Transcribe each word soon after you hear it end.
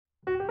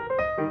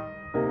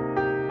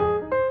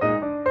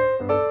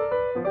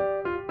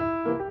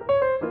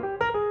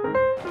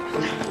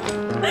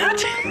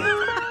Smells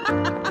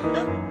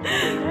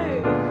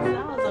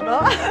or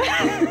not.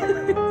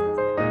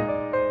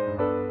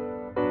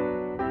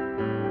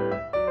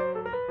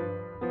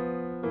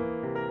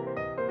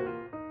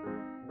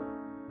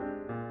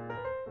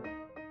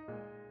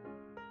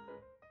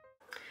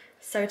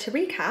 So to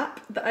recap,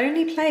 the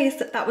only place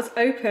that was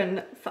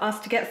open for us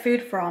to get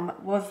food from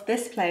was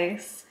this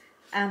place,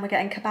 and we're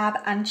getting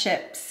kebab and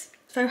chips.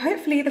 So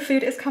hopefully the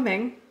food is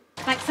coming.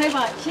 Thanks so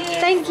much. Cheers.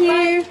 Thank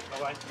you.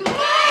 Bye.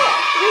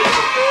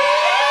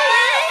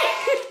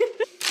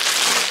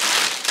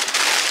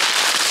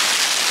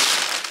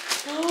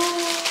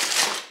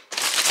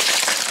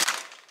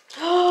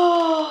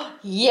 Oh,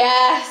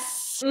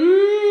 yes.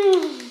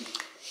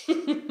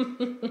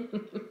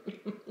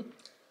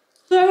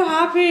 So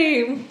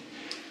happy.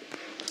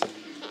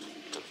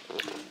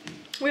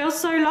 We are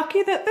so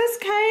lucky that this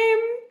came.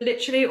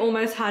 Literally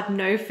almost had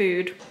no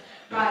food.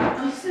 Right,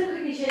 I'm just gonna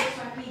quickly change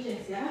my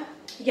PJs, yeah?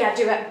 Yeah,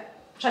 do it.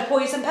 Should I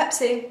pour you some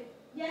Pepsi?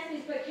 Yes,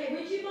 Miss, but okay,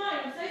 would you mind?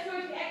 I'm so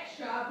sorry to be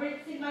extra. I'm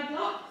rinsing my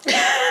glass.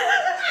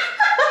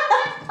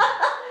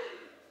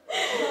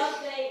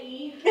 Birthday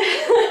Eve.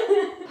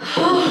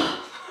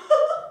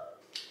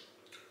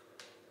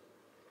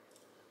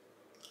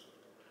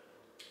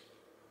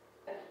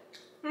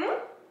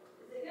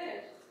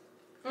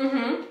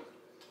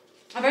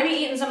 I've only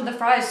eaten some of the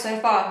fries so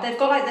far. They've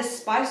got like this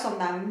spice on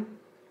them.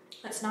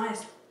 That's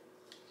nice.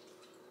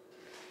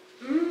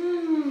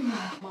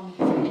 Mum,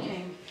 food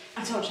came.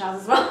 I told Chaz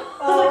as well.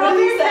 Oh, what are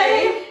you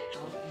okay?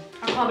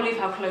 I can't believe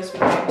how close we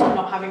came to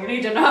not having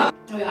any dinner.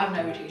 Oh, yeah, I have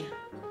no routine.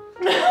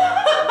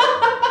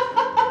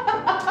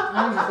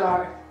 I'm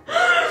sorry.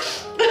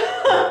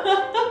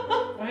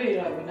 I eat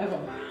like whenever.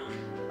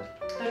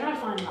 They're trying to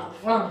find love.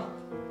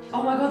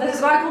 Oh my god, there's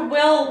a guy called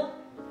Will.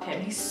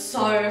 He's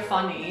so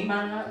funny.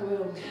 Man, that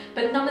will.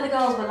 But none of the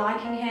girls were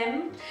liking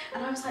him.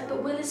 And I was like,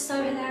 but Will is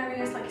so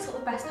hilarious. Like, he's got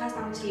the best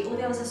personality. All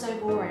the others are so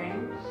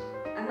boring.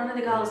 And none of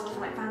the girls were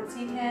like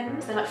fancying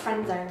him. So they like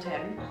friend zoned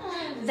him.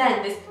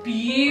 Then this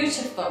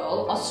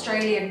beautiful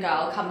Australian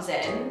girl comes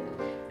in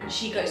and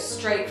she goes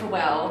straight for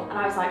Will. And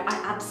I was like, I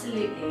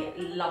absolutely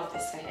love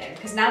this for him.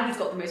 Because now he's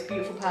got the most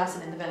beautiful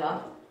person in the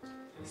villa.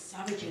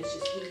 Savages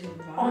just eating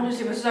vibes.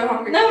 Honestly, we're so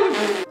hungry. No!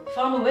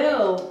 Farmer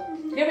Will.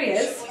 Here he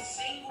is.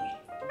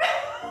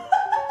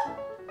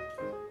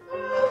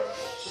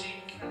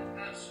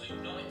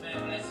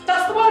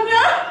 That's the one,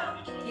 yeah?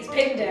 He's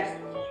pinned it.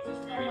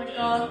 Oh my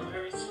god.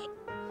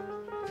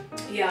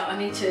 Yeah, I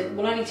need to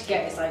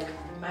get is like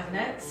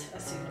magnets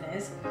as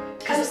souvenirs.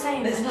 Because I'm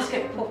saying there's no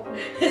space.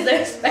 There's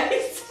no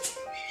space.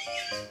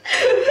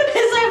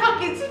 There's no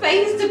fucking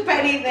space to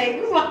penny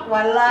things. Fuck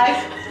my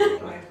life.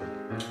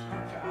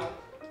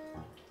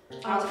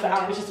 Outfit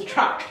out, which is a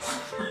track.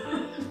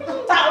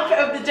 Outfit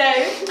of the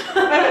day.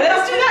 Okay,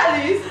 let's do that,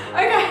 Lise.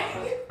 Okay.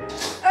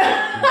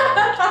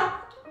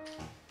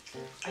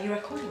 Are you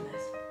recording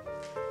this?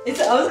 Is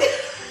it? I was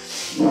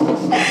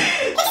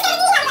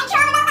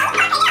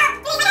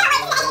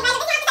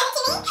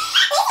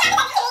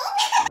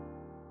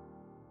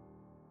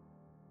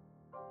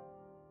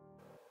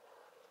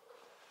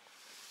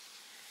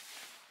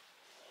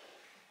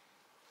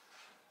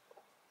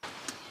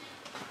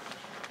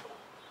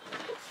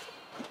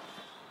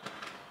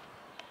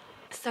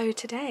So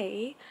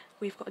today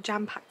we've got a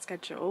jam-packed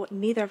schedule.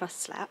 Neither of us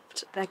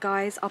slept. The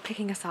guys are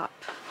picking us up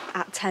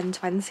at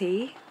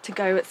 10:20 to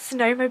go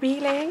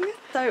snowmobiling.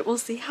 So we'll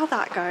see how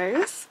that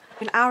goes.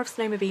 An hour of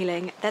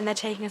snowmobiling, then they're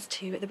taking us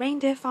to the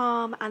reindeer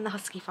farm and the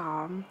husky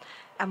farm,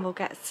 and we'll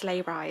get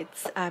sleigh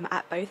rides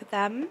at both of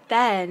them.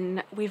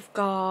 Then we've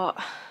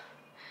got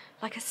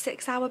like a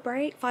 6-hour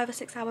break, 5 or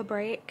 6 hour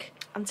break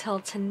until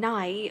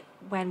tonight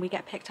when we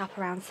get picked up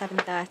around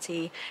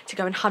 7:30 to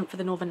go and hunt for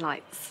the northern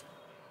lights.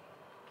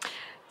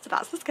 So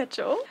that's the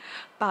schedule,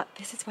 but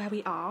this is where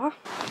we are.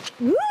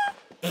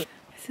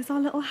 This is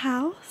our little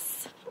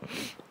house.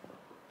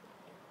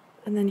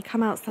 And then you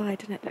come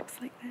outside and it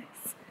looks like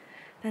this.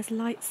 There's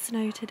light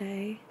snow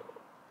today.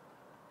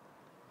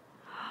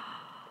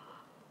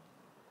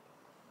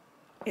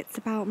 It's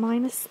about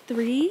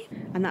 -3,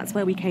 and that's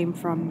where we came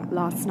from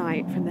last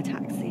night from the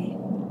taxi.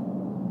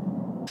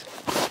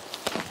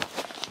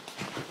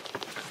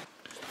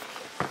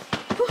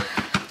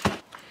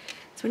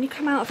 So when you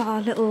come out of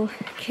our little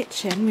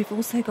kitchen, we've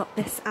also got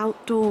this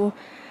outdoor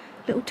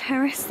little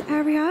terrace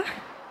area,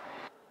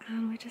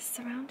 and we're just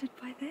surrounded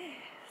by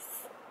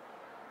this.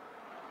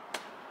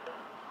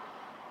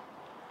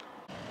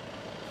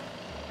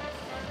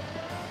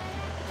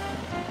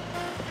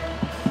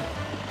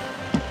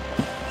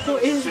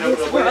 What is this?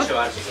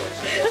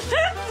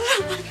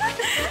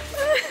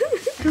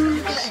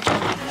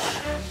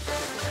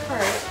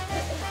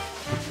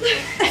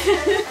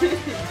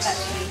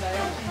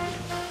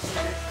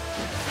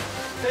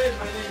 Hey,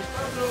 my name is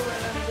Pablo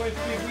and I'm going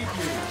to be with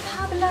you.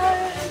 Pablo!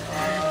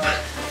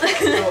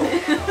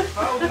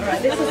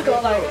 Alright, this has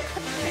got like...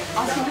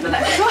 Ask me for the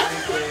next one.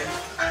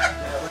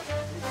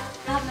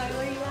 Pablo,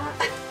 where are you at?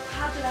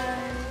 Pablo.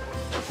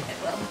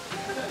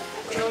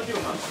 you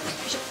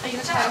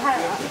gonna tell her?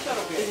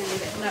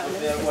 No.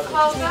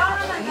 Calm down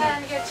and then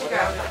get to go.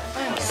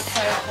 I'm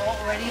so hot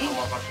already.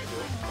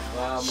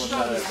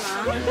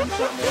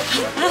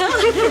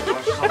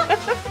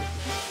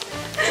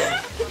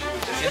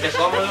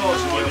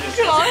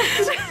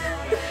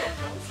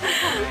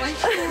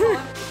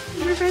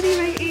 We're ready,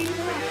 matey.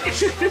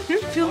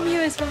 Film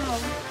you as well.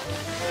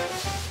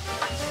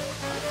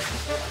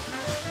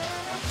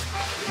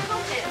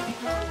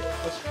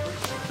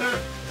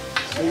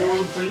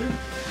 Anyone for you?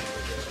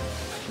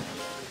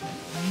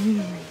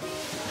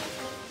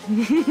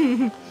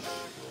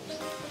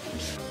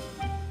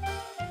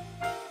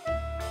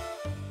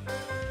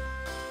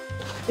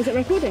 Is it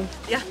recording?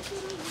 Yeah.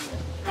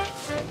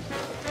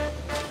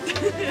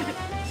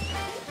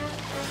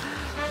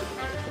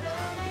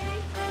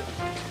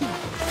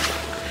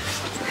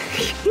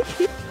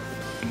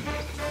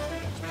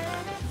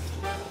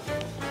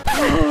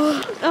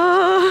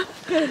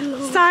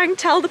 Sang,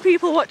 tell the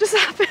people what just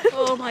happened.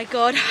 Oh my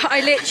god,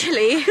 I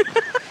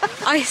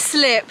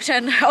slipped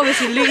and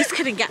obviously Luz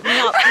couldn't get me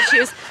up because she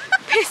was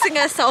pissing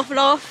herself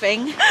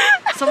laughing.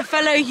 Some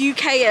fellow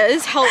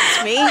UKers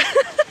helped me,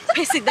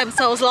 pissing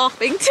themselves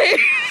laughing too.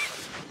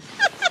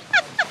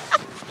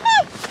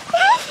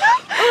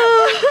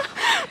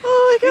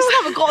 Oh my We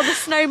still haven't got on the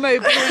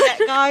snowmobile yet,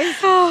 guys.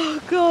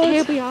 Oh god.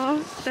 Here we are.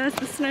 There's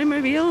the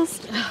snowmobiles.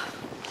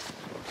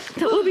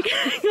 That will be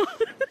going on.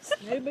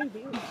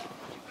 Snowmobile.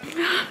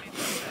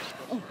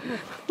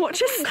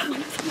 Watch us.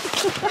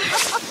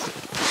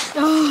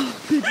 Oh,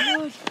 good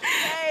lord.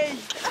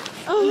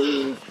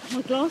 Oh,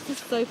 my glass is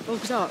so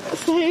fogged up.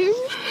 Same.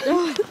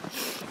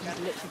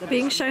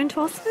 Being shown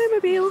to our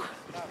snowmobile.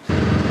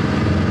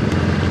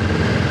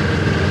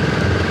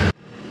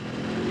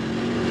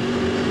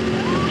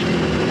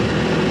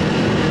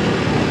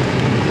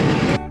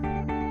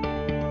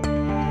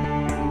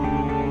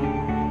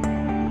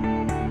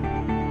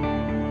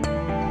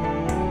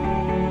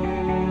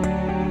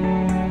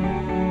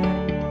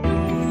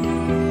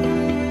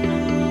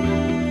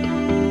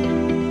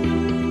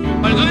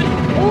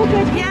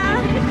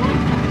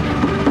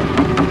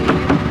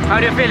 How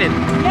do you feel it?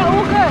 Yeah,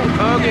 all good.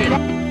 Okay.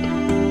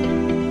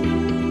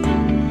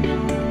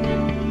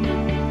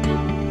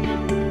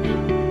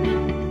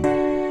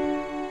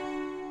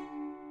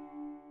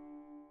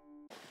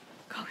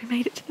 God, we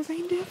made it to the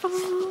reindeer farm.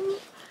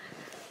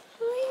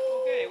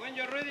 Okay, when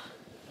you're ready.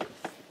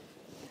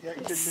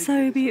 It's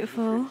so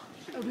beautiful.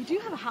 Oh, we do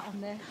have a hat on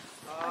there.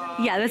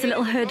 Yeah, there's a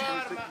little hood.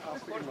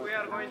 Of course, we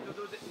are going to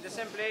do in the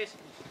same place.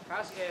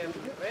 Has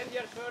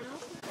reindeer first.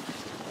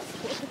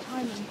 What's the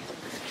timing?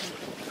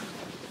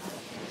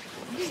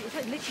 It's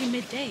like literally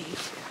midday.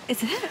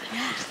 Is it?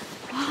 Yeah.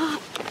 Wow.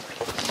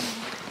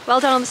 Well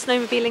done on the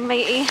snowmobiling,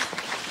 matey.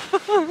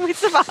 We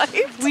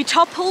survived. We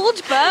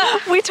toppled,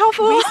 but we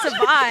toppled. we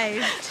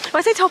survived. When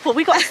I say toppled,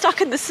 we got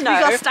stuck in the snow. We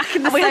got stuck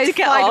in the and we had to snow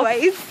get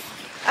sideways.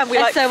 off. And we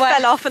like SOS.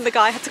 fell off, and the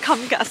guy had to come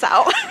and get us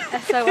out.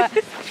 SOS.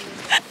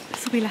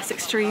 This will be less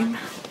extreme.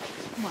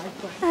 Oh my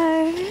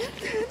god.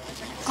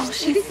 Oh,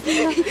 she's.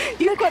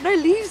 You've got no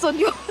leaves on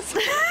yours.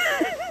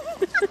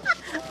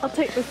 I'll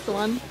take this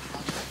one.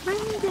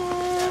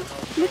 Reindeer.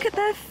 Look at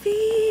their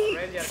feet.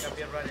 Reindeer can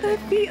be running. Their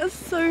feet are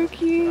so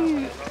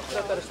cute.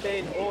 That are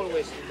staying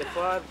always in the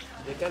farm.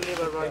 They can live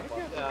around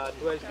 12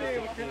 to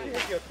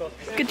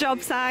 15. Good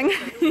job, Sang.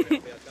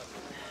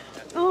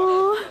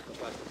 Oh.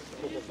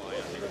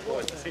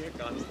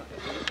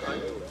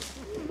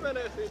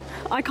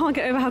 I can't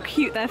get over how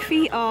cute their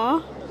feet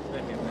are.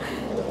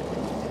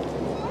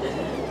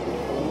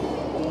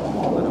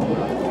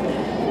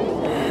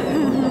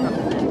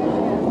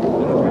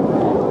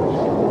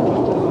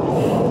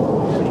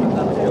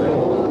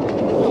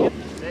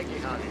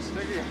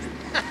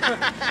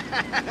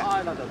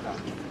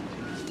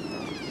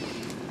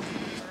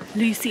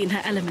 Lucy in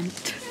her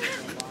element.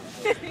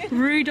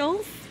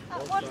 Rudolph,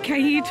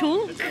 can you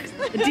talk?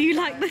 Do you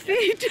like the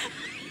food?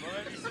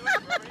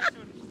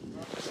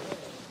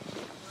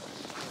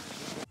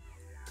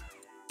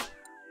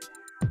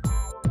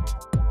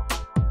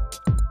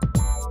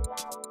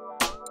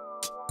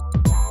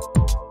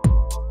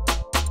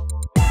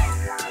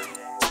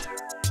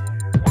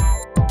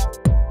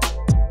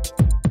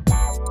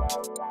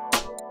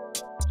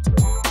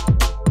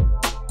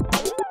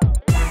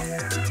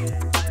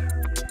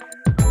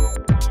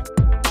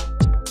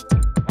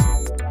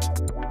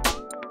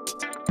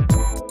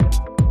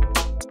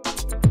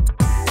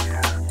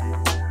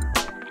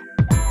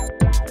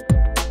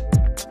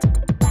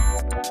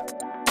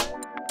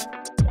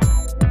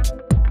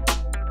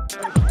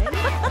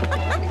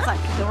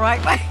 The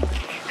right way.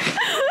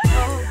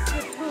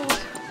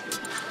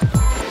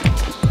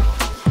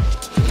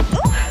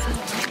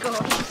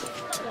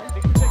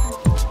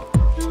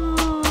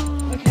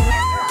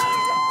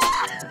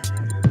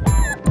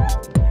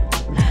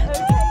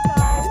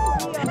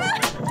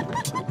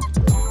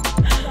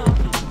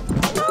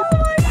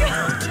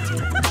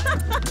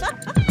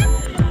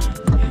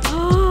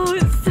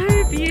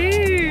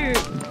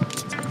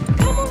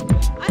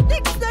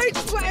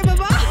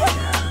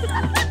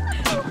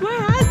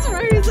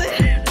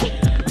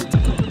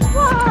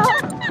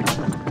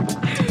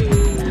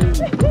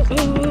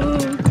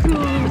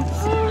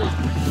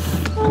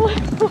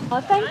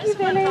 thank you,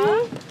 Billy.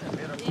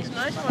 He's a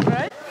nice one,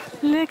 right?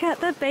 Look at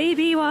the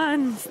baby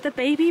ones, the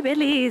baby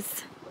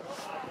Billies.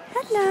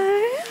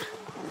 Hello.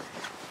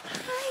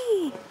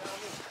 Hi.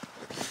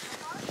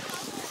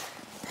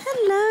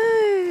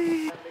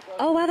 Hello.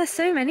 Oh wow, there's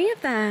so many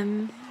of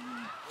them.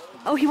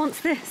 Oh, he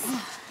wants this.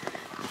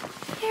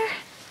 Here.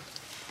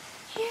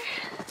 Here.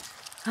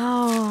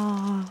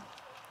 Oh.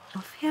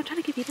 Oh, here, I'm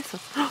trying to give you this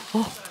one.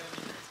 Oh.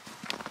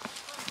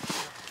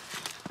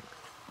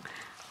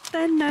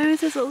 Their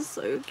noses are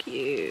so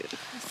cute.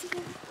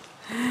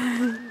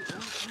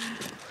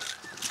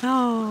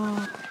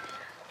 Oh.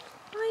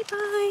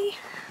 Bye-bye.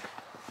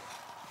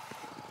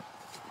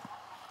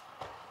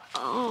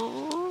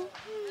 Oh.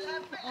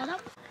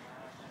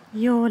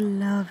 You're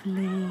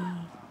lovely.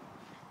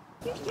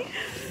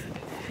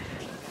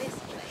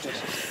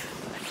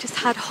 I've just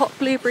had hot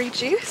blueberry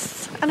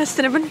juice and a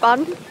cinnamon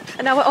bun,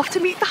 and now we're off to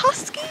meet the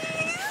huskies.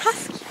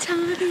 Husky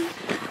time.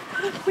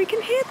 We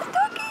can hear the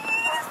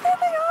doggies. There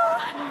they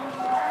are.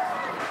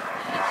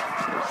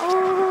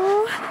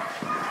 Oh.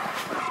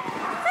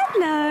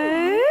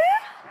 Hello.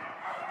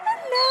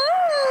 Hello.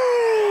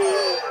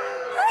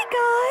 Hi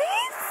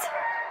guys.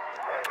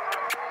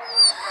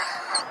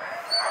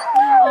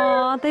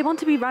 Oh, they want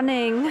to be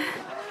running.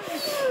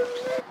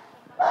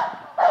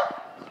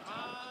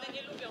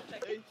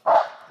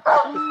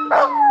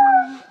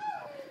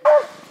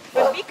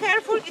 But be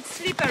careful, it's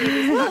slippery,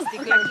 this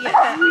plastic, like here.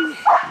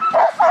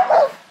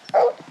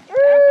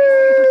 Put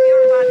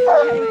your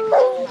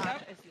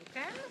body as you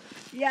can.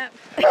 Yeah.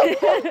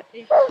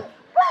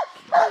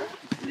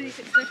 Please,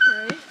 it's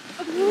slippery.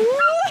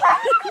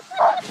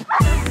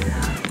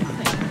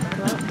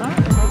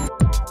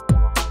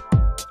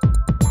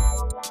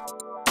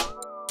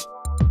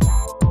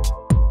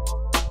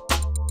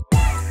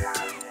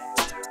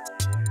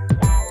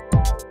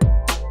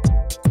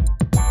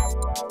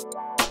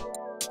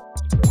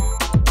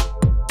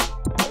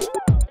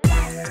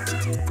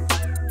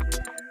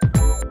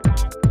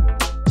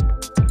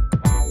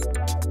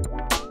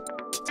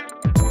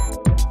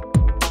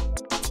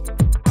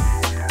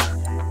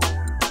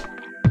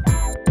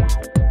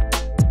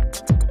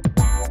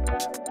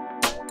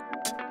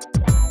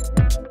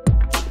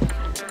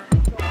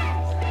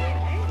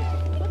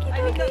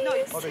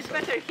 It's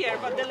better here,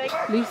 but the leg.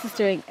 Lisa's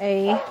doing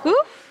a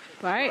whoop.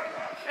 Right.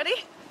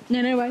 Ready?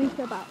 No, I need to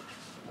go back.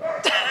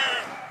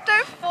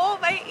 Don't fall,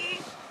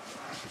 matey.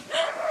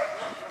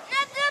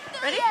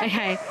 Ready?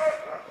 Okay.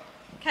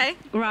 Okay.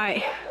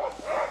 Right.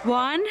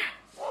 1,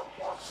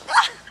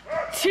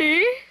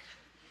 2.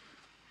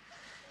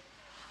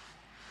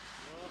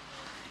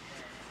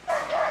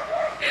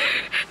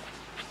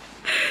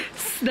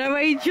 Snow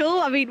angel.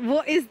 I mean,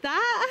 what is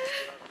that?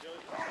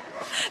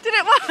 Did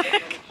it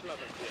work?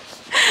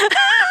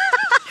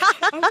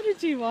 I'm gonna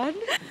do one.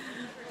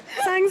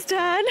 Sang's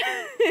turn.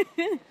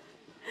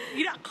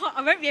 You know,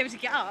 I won't be able to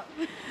get up.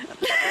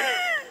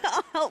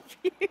 I'll help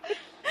you.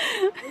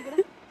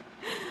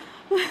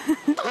 Wait.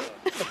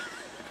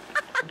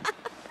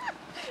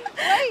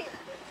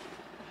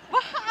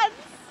 My hands.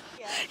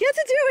 You have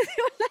to do it with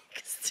your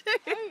legs too.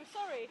 Oh,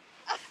 sorry.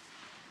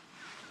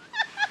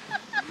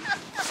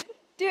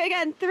 Do it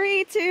again.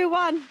 3, 2,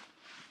 1.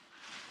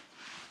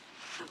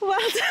 Well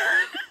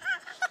done.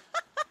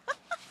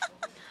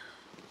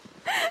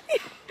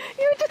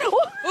 You did.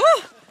 Oh.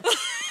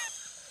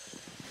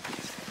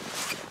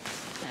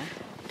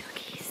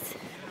 Doggies.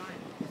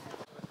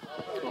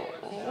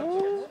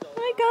 Oh.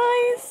 Hi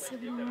guys.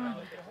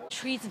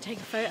 Trees and take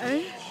a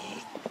photo.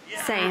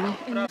 Same. I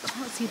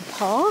can't see the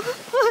paw.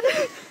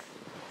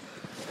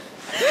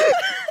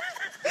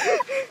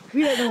 We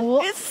don't know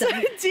what. It's so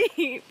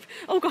deep.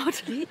 Oh god.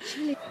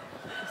 Literally.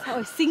 It's like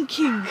we're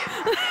sinking.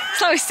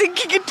 It's like we're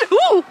sinking into.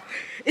 Ooh!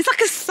 It's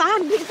like a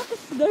sand. It's like a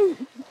snow.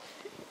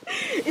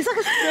 It's like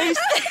a snow.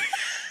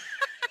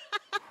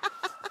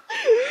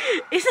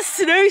 It's a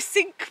snow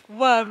sink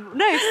worm.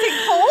 No,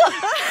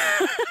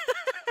 sinkhole.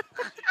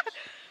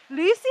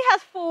 Lucy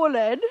has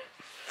fallen.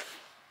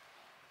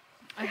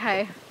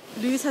 Okay,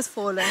 Lucy has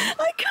fallen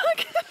I can't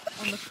get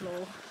on the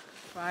floor.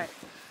 Right,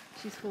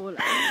 she's fallen.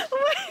 away.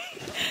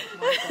 Oh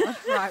my god.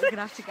 Right, we're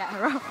gonna have to get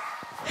her up.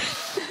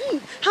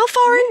 How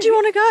far in do you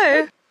want to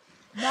go?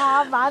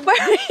 Nah, man.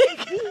 Where are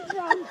you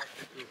going?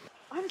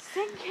 I'm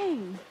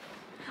sinking.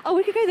 Oh,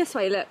 we could go this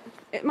way, look.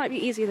 It might be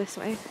easier this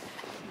way.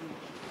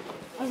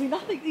 I mean,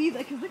 nothing either,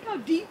 because look how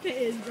deep it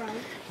is, bro.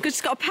 We've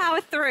just got to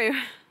power through.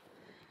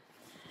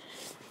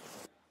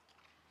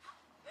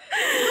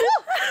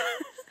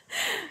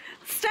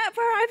 Step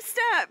where I've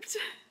stepped.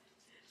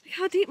 Look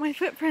how deep my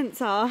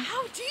footprints are.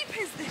 How deep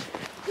is this?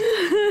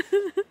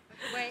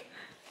 Wait.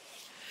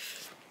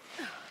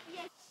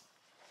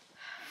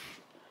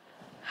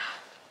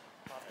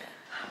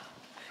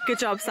 Good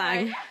job,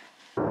 Sang.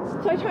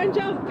 So I try and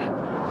jump.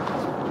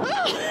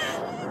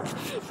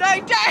 No,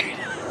 don't!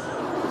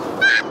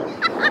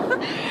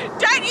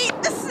 Don't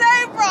eat the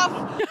snow, bruv!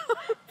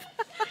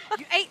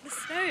 You ate the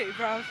snow,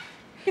 bruv.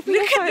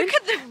 Look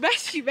at the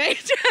mess you made.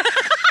 That's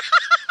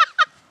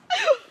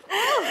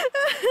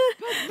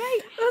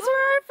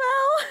where I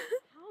fell.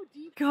 How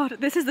deep? God. god,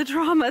 this is the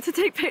drama to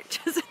take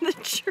pictures in the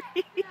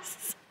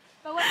trees.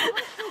 But I want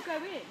to still go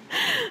in.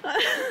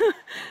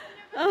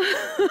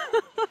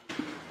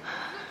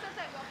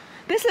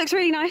 This looks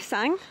really nice,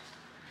 Sang.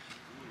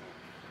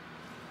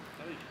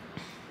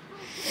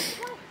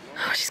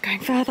 Oh, she's going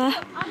further.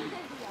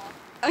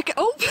 Okay.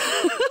 Oh.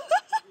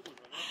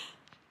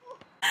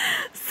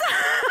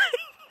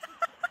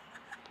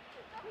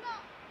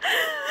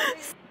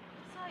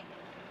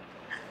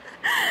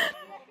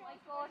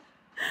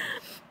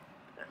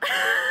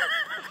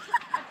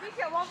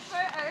 One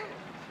photo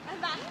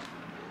and then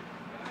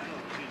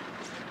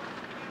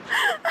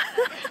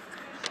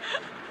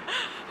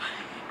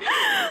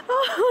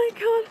oh my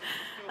god.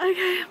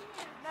 Okay.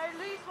 no,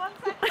 lose 1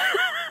 second.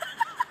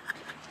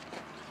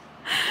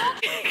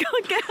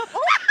 Can't get up.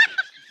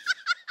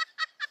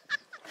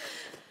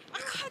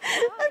 I'm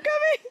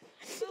coming.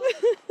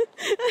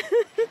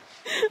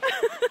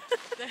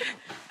 I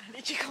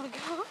literally can't go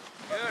up.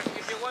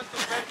 If you want to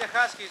pet the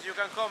huskies, you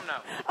can come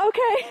now.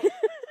 Okay.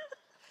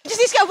 Just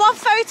need to get one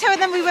photo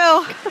and then we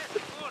will.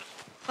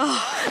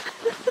 Oh.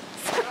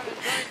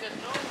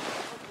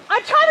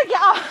 I'm trying to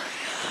get up.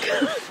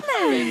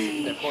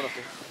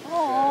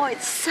 Oh,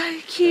 it's so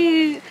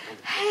cute.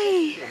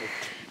 Hey,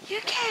 you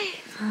okay?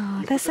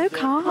 Oh, they're so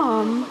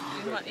calm.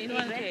 In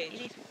one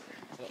cage.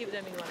 Keep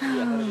them in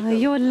one. Oh,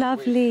 you're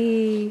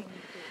lovely.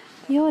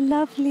 You're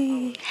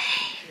lovely.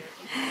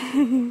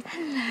 Hello.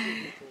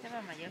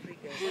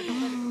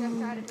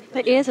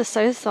 The ears are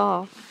so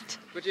soft.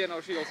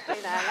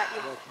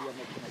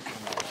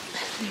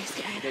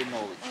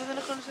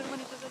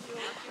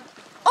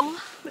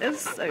 Oh,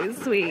 that's so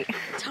sweet.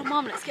 Tell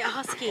Mum, let's get a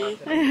husky.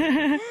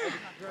 Get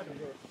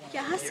a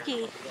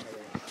husky.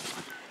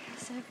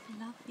 So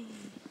fluffy.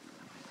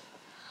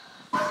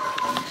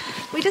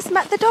 We just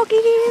met the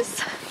doggies.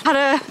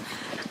 Had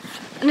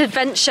an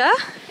adventure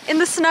in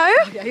the snow.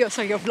 Yeah, you're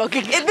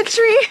vlogging. In the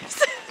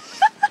trees.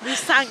 We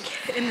sank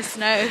in the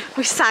snow.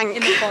 We sank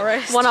in the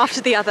forest. One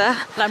after the other.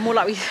 Like more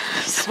like we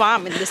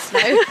swam in the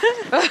snow.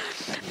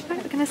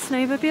 We're gonna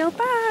snowmobile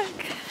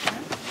back.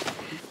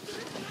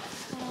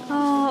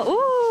 Oh,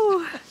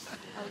 ooh.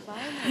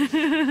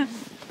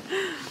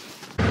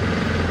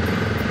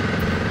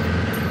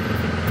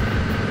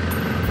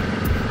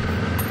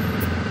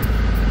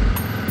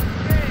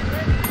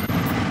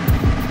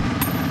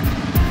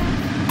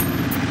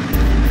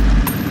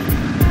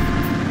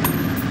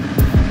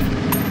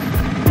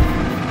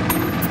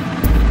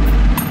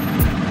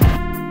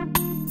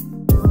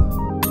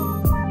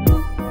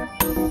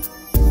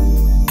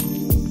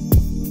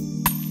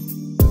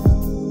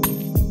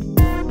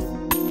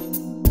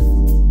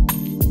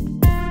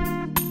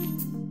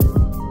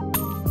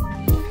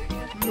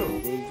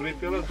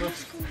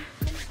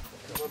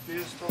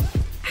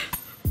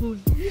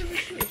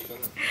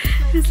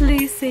 It's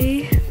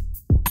Lucy.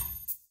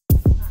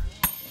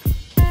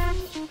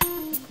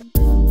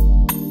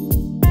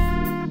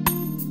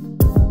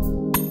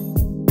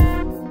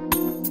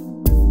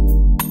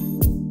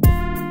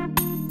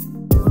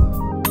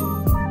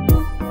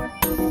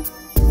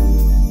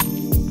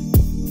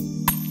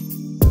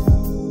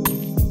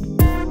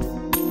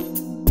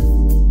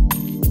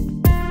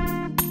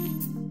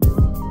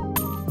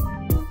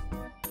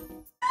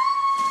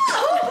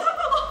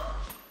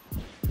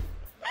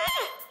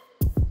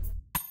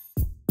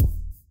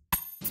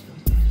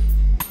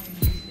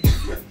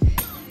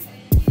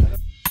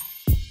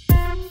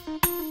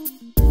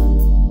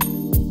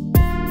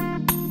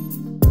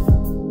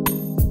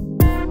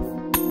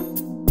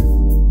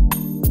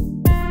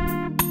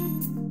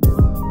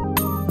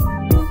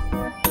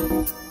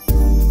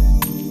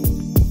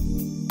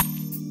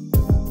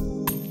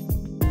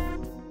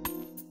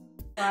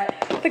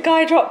 The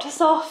guy dropped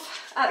us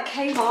off at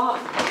k-mart.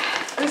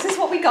 This is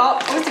what we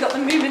got. Obviously got the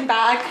moving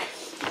bag.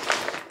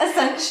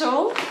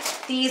 Essential.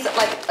 These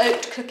like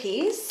oat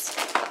cookies.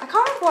 I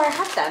can't remember where I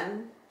had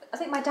them. I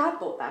think my dad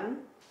bought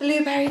them.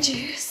 Blueberry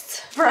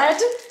juice. Bread.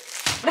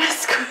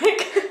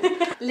 Nesquik.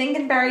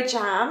 Lingonberry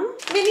jam.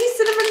 Mini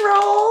cinnamon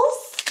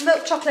rolls.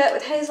 Milk chocolate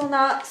with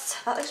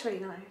hazelnuts. That looks really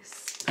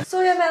nice.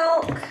 Soya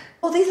milk.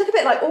 Oh, these look a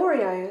bit like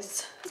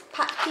Oreos.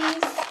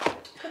 Patties.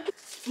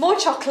 More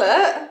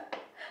chocolate.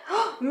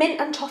 Mint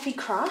and toffee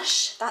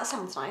crush. That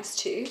sounds nice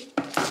too.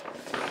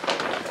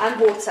 And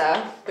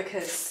water,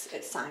 because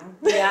it's sang.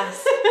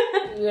 Yes.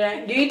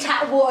 Yeah. New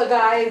tap water,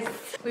 guys.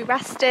 We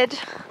rested,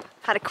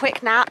 had a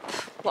quick nap.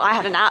 Well, I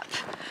had a nap.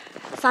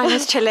 Sang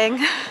was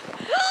chilling.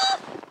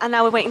 And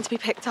now we're waiting to be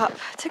picked up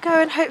to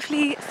go and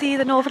hopefully see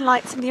the northern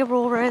lights and the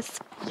auroras.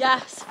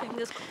 Yes,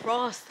 fingers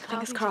crossed.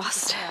 Fingers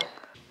crossed.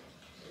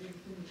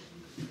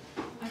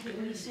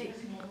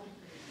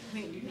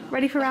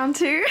 Ready for round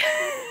 2?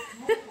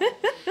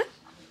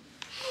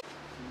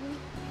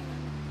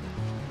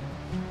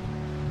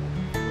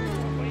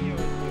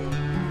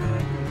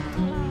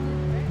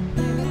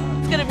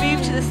 It's gonna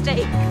move to the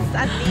States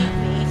and leave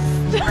me.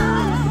 It's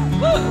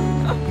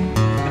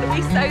gonna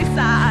be so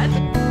sad.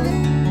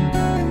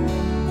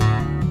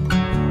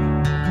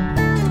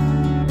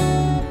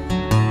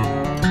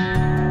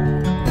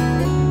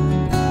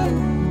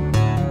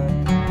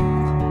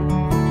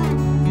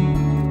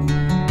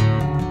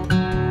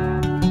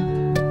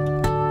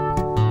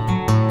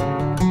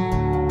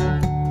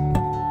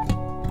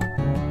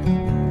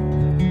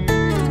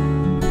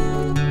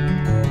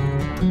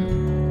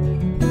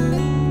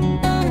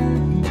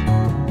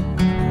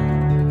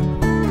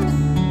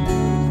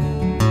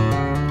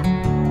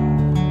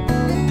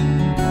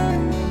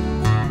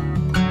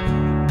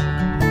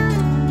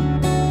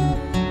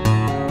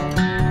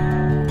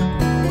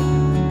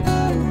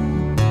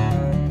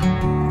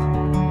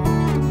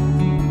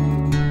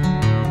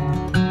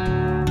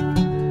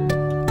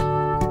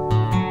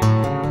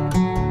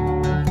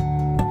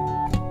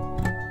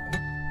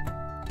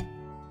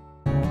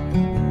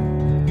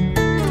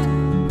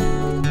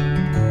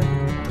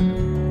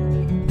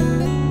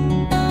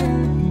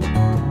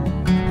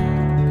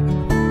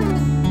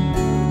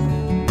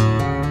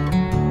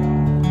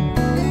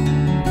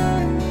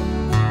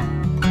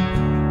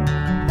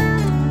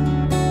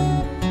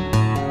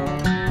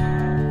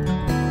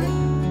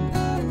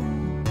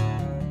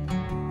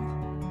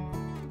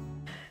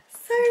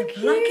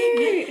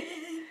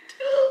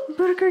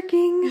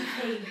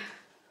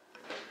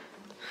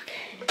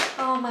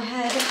 Oh, my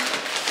head.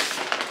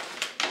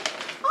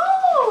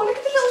 Oh, look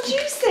at the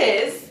little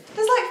juices.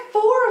 There's like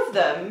 4 of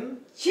them.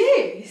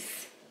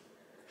 Juice.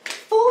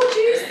 4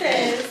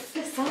 juices.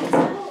 The sun's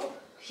out.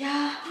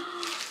 Yeah.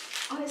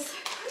 Oh, it's so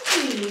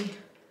pretty.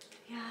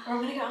 Yeah. Or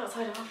I'm gonna go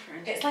outside after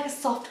it. It's like a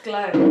soft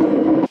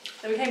glow.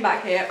 So we came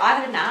back here. I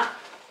had a nap.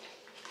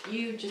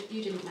 You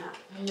didn't nap.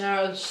 No,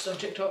 I was just on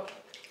TikTok.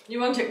 You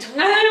were on TikTok.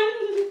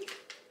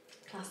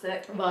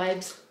 Classic.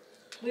 Vibes.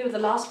 We were the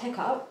last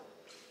pickup.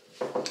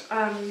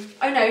 Oh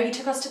no, he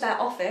took us to their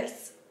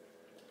office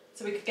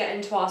so we could get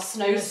into our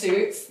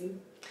snowsuits.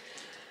 And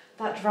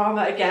that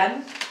drama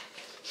again.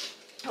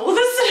 All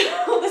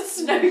the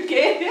snow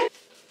gear.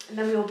 And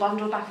then we all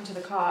bundled back into the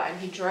car and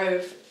he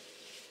drove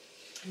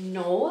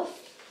north.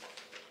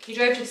 He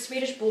drove to the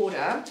Swedish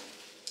border,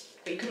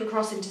 but he couldn't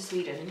cross into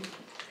Sweden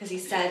because he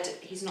said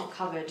he's not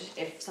covered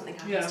if something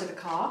happens to the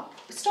car.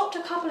 We stopped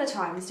a couple of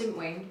times, didn't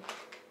we?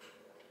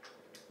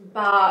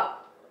 But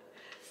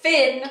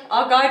Finn,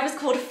 our guide was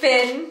called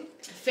Finn.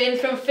 Finn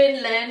from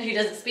Finland, who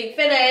doesn't speak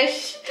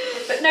Finnish.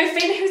 But no,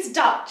 Finn who's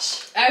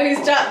Dutch. Oh,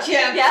 he's Dutch,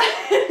 yeah. Yeah.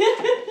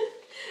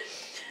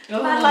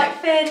 Oh. Man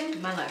like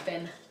Finn. Man like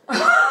Finn.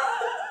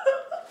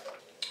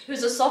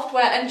 Who's a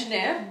software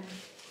engineer.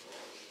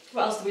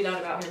 What else did we learn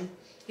about him?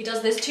 He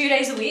does this 2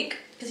 days a week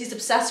because he's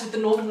obsessed with the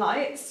Northern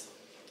Lights.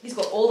 He's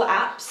got all the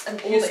apps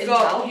and all the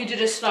intel. He did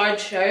a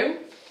slideshow,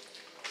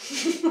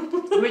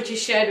 which he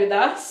shared with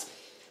us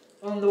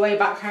on the way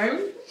back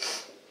home.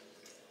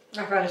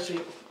 I fell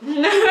asleep.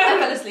 I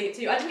fell asleep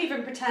too. I didn't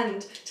even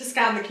pretend to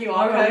scan the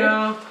QR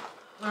code.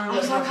 I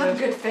was like, I'm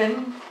good,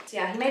 Finn. So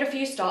yeah, he made a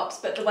few stops,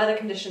 but the weather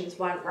conditions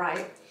weren't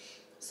right.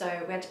 So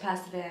we had to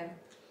persevere.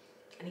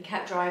 And he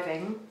kept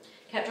driving.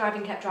 Kept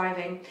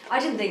driving. I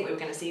didn't think we were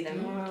going to see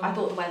them. No. I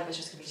thought the weather was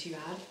just going to be too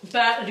bad.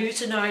 But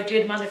Luce and I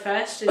did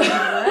manifest in the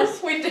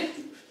universe. We did.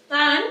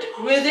 And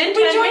within 10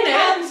 We joined minutes...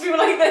 hands, we were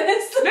like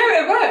this. No,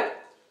 it worked.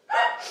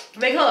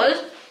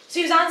 Because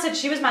Suzanne said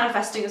she was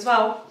manifesting as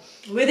well.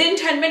 within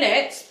 10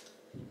 minutes,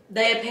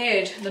 they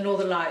appeared, the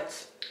Northern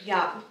Lights.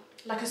 Yeah,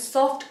 like a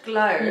soft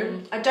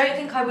glow. I don't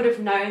think I would have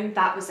known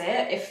that was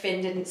it if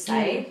Finn didn't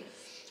say.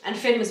 And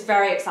Finn was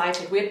very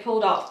excited. We had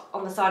pulled up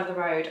on the side of the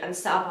road and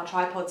set up our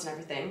tripods and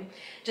everything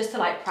just to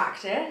like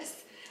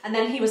practice. And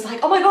then he was like,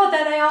 oh my God,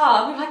 there they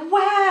are. We were like,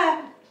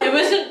 where? It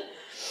wasn't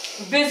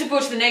visible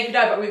to the naked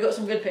eye, but we got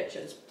some good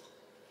pictures.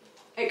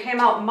 It came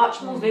out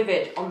much more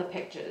vivid on the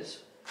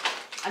pictures.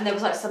 And there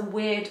was like some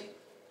weird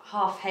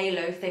half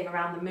halo thing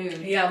around the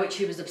moon. Yeah, which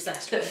he was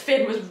obsessed That with.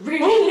 Finn was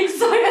really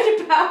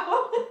excited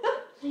about.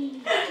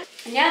 And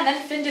yeah, and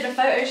then Finn did a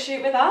photo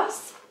shoot with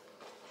us.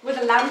 With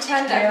a lantern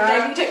and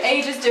everything. He took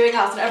ages doing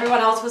us and everyone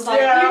else was like,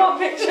 you want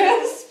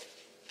pictures?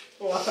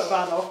 Oh, I felt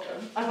bad after.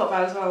 I felt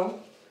bad as well.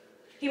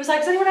 He was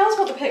like, does anyone else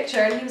want the picture?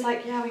 And he was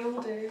like, yeah, we all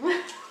do.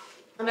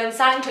 And then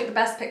Sang took the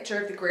best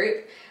picture of the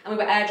group and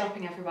we were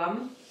airdropping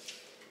everyone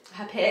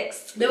her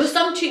pics. There was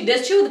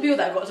there's 2 of the people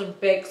that got some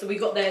pics, so we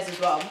got theirs as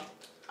well.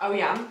 Oh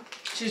yeah.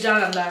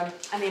 Suzanne And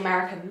the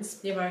Americans.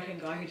 the American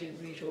guy who didn't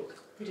really talk.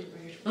 We didn't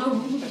really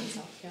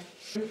himself, yeah.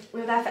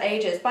 We were there for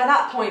ages. By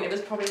that point it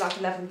was probably like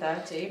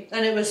 11:30.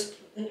 And it was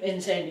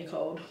insanely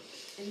cold.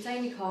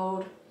 Insanely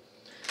cold.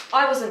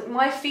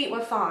 My feet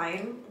were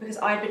fine because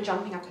I'd been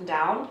jumping up and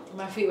down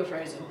My feet were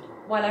frozen.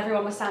 while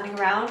everyone was standing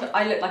around.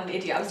 I looked like an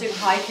idiot. I was doing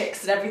high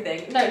kicks and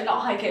everything. No,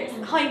 not high kicks,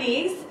 high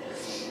knees.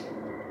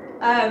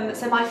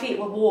 So my feet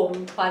were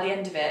warm by the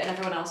end of it and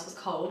everyone else was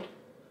cold.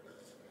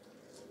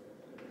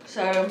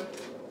 So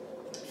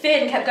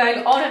Finn kept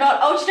going on and on.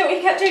 Oh, do you know what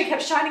he kept doing? He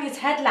kept shining his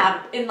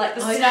headlamp in like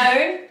the snow.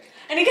 Yeah.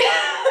 And he kept...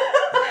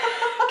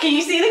 Can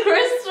you see the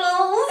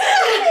crystals?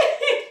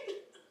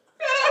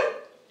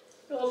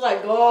 I was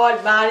like,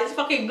 God, man, it's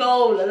fucking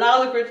gold.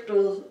 Allow the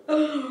crystals.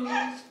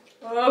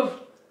 Oh.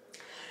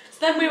 So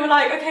then we were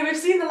like, okay, we've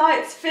seen the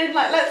lights, Finn,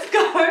 like, let's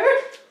go.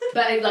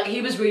 But like,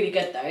 he was really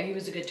good though. He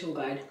was a good tour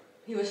guide.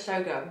 He was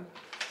so good.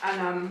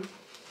 And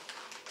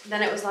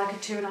then it was like a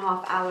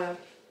 2.5 hour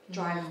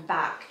drive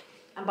back.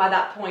 And by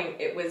that point,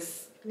 it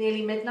was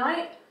nearly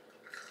midnight.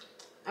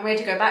 And we had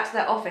to go back to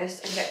their office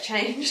and get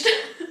changed.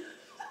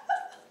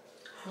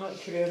 Not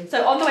true.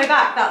 So on the way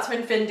back, that's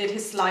when Finn did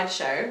his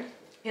slideshow.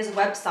 He has a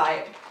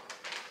website.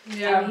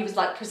 Yeah. And he was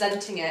like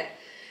presenting it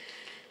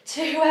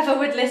to whoever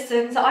would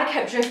listen. So I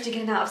kept drifting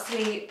in and out of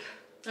sleep.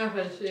 I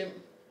fell asleep.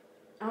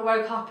 I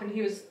woke up and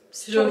he was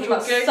Still talking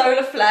about talking?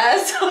 solar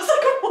flares. I was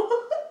like, what?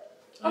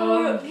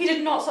 Oh, he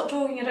did not stop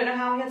talking. I don't know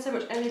how he had so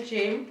much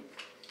energy.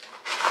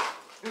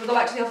 And we got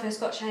back to the office,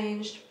 got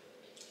changed.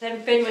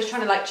 Then Finn was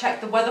trying to like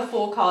check the weather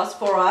forecast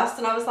for us,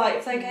 and I was like,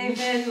 it's okay,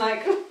 Finn,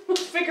 like, we'll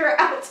figure it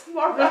out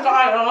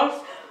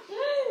tomorrow.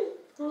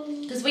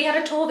 Because we had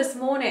a tour this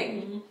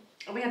morning,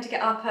 and we had to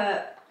get up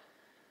at,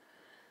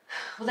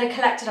 well, they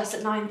collected us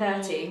at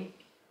 9:30.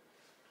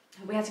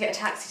 We had to get a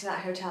taxi to that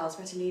hotel, so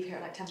we had to leave here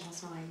at like 9:10.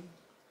 So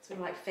we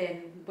were like,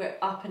 Finn, we're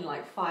up in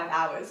like 5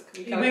 hours.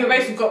 Can we go We home?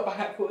 basically got back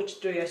at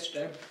 2:45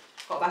 yesterday.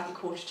 Got back at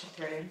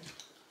 2:45.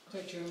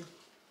 Quite true.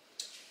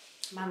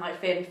 Man like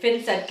Finn.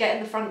 Finn said, get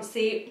in the front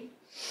seat.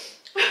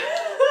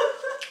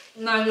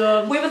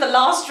 No, We were the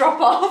last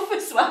drop off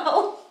as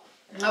well.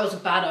 that was a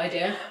bad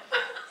idea.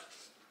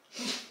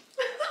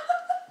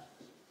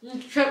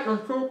 Check on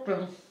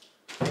talking.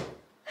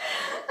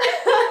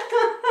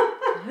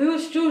 Who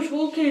is still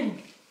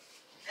talking?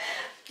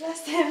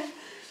 Bless him.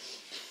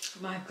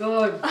 My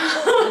God.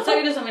 It's like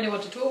he doesn't have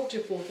anyone to talk to,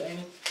 poor thing.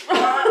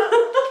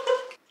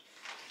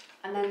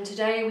 And then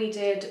today we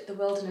did the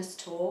wilderness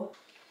tour,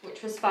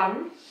 which was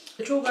fun.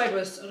 The tour guide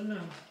was, I don't know,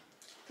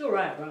 it's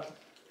alright, but...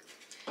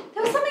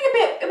 There was something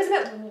it was a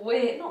bit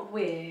weird, not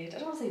weird, I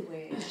don't want to say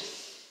weird.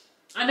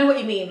 I know what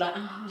you mean, like...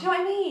 Do you know what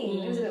I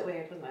mean? It was a bit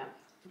weird, wasn't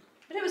it?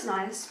 But it was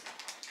nice.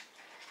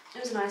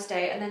 It was a nice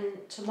day, and then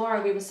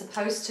tomorrow we were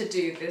supposed to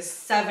do this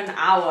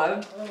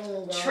 7-hour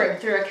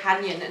trip through a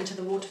canyon into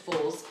the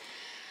waterfalls.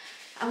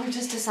 And we've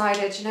just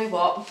decided, you know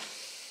what?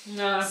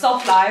 No.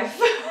 Soft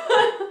life.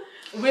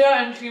 We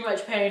are in too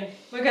much pain.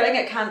 We're gonna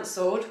get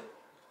cancelled.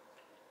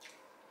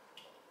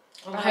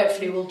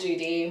 Hopefully we'll do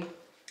the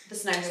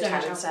snow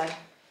hotel instead.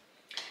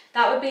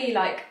 That would be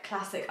like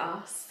classic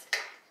us.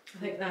 I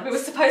think that's... We were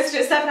supposed to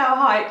do a 7-hour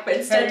hike, but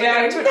instead we're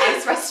going to a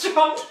nice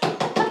restaurant.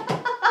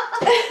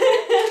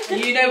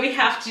 You know we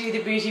have to do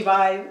the bougie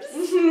vibes.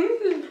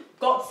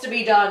 Gots to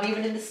be done,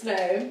 even in the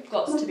snow.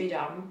 Gots to be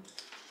done.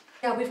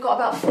 Yeah, we've got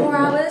about 4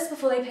 hours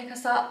before they pick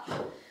us up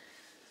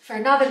for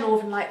another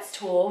Northern Lights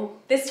tour,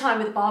 this time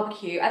with a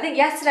barbecue. I think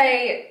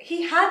yesterday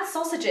he had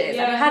sausages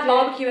and he had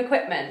barbecue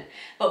equipment,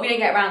 but we didn't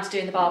get around to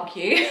doing the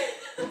barbecue.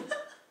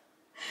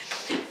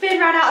 Finn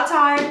ran out of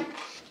time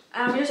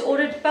and we just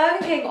ordered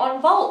Burger King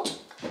on Volt.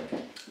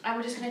 And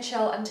we're just gonna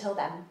chill until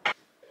then.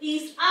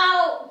 Peace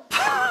out!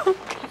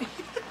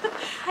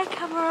 Hi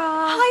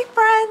camera! Hi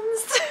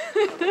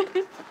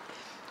friends!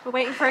 We're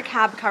waiting for a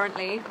cab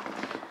currently.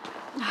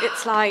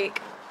 It's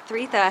like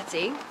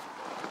 3:30.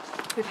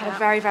 We've had a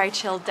very, very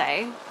chilled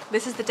day.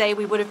 This is the day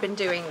we would have been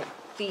doing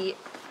the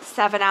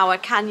 7-hour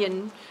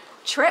canyon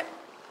trip.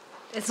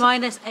 It's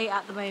 -8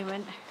 at the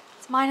moment.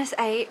 It's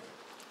 -8.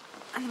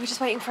 And we're just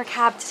waiting for a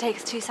cab to take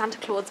us to Santa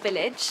Claus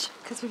Village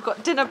because we've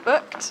got dinner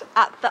booked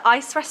at the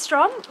ice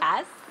restaurant.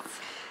 Yes.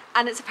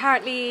 And it's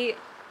apparently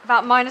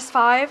about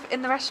 -5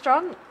 in the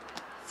restaurant.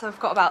 So I've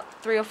got about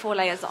 3 or 4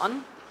 layers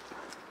on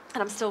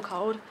and I'm still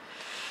cold.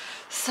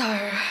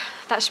 So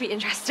that should be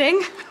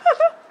interesting.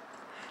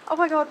 Oh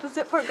my God, the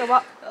zip won't go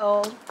up.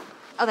 Oh,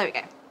 there we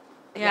go.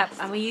 Yeah, Yes.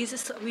 and we use a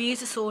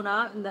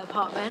sauna in the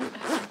apartment.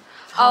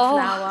 Half an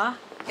hour.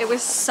 It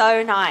was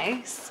so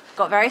nice.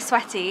 Got very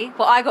sweaty.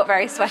 Well, I got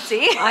very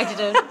sweaty. I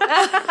didn't.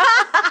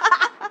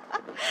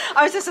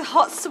 I was just a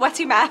hot,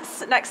 sweaty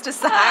mess next to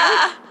Sam.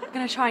 I'm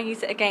gonna try and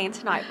use it again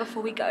tonight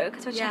before we go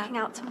because we're checking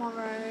out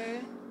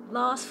tomorrow.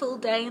 Last full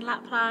day in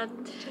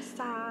Lapland. Just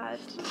sad.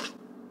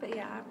 But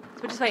yeah,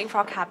 we're just waiting for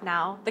our cab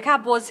now. The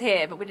cab was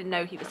here, but we didn't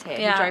know he was here.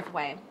 Yeah. He drove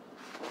away.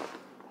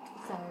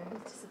 So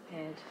it's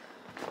disappeared.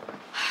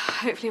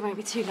 Hopefully it won't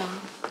be too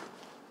long.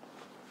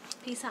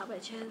 Peace out,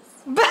 bitches.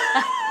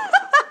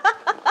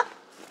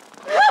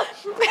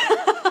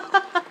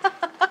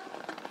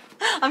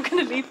 I'm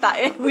gonna leave that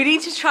in. We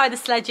need to try the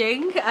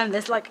sledging, and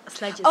there's like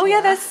sledges. Oh yeah,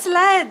 here. there's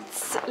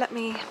sleds. Let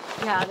me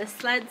Yeah, there's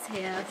sleds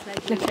here.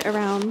 flip it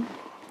around.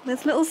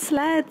 There's little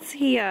sleds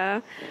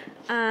here,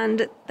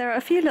 and there are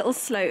a few little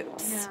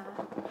slopes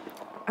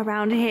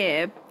around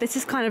here. This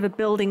is kind of a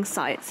building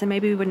site, so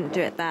maybe we wouldn't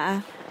do it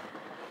there.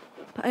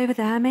 But over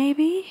there,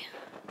 maybe?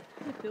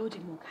 We're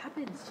building more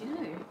cabins, do you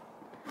know?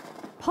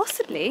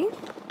 Possibly.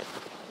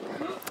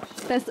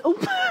 There's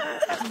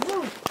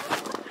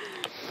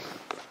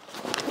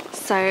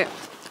So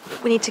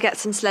we need to get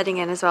some sledding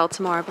in as well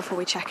tomorrow before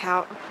we check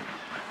out.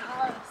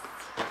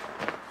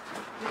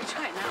 We can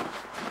try it now.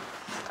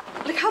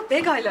 Look how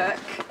big I look.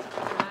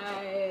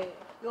 Right.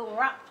 You're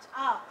wrapped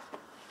up.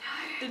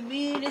 The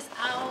moon is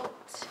out.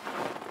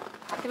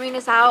 The moon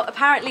is out.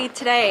 Apparently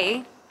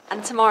today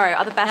and tomorrow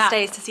are the best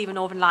days to see the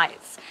Northern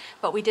Lights.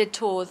 But we did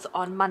tours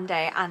on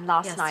Monday and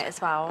last night as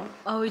well.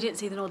 Oh, we didn't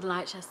see the Northern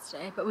Lights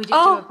yesterday, but we did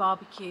do a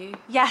barbecue.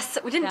 Yes,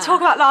 we didn't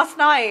talk about last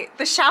night.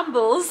 The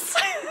shambles.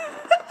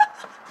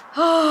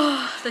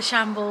 Oh, the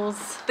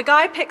shambles. The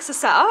guy picks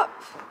us up.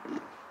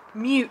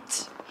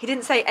 Mute. He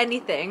didn't say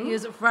anything. He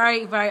was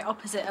very, very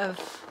opposite of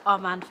our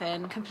man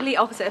Finn. Complete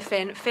opposite of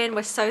Finn. Finn,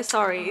 we're so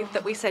sorry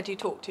that we said you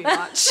talk too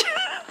much.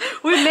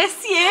 We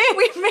miss you.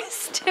 We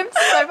missed him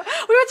so much.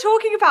 We were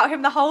talking about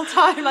him the whole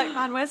time, like,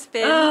 man, where's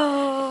Finn?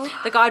 Oh.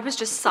 The guide was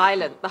just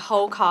silent the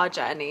whole car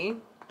journey.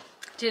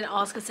 Didn't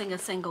ask us a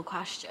single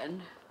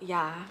question.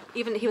 Yeah.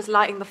 Even he was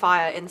lighting the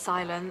fire in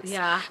silence.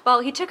 Yeah. Well,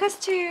 he took us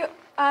to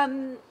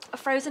a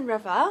frozen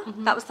river.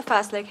 That was the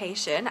first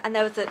location. And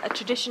there was a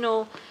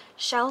traditional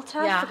shelter.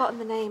 I've forgotten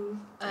the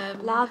name.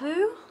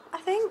 Lavu,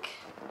 I think.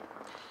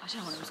 I don't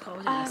know what it was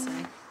called.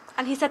 Honestly.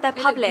 And he said they're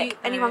public. cute,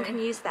 Anyone though. can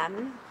use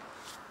them.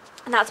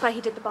 And that's where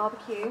he did the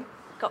barbecue.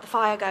 Got the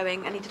fire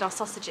going and he did our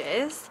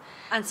sausages.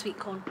 And sweet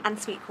corn. And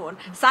sweet corn.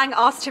 Sang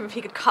asked him if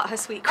he could cut her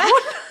sweet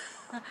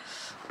corn.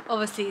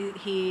 Obviously,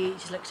 he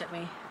just looked at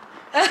me.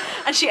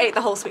 And she ate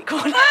the whole sweet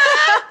corn.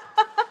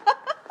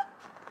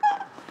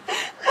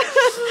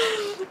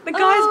 The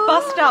guys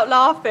bust out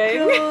laughing.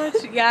 God.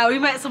 Yeah, we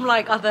met some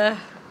like other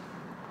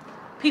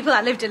people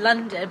that lived in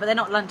London, but they're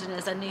not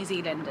Londoners, they're New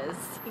Zealanders.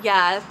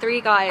 Yeah,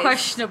 3 guys.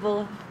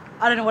 Questionable,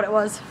 I don't know what it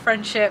was,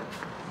 friendship,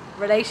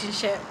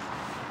 relationship.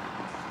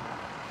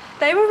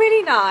 They were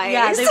really nice.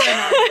 Yeah, they were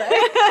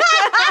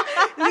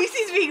nice though.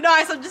 Lucy's being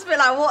nice, I'm just a bit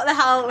like, what the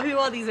hell, who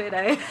are these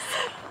weirdos?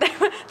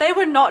 They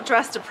were not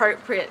dressed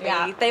appropriately.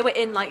 Yeah. They were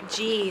in like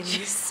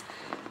jeans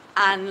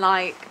and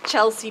like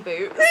Chelsea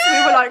boots. We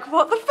were like,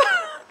 what the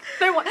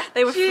fuck?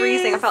 They were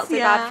freezing. I felt so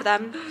bad for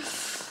them.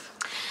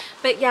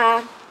 But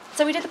yeah,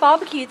 so we did the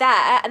barbecue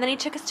there, and then he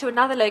took us to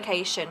another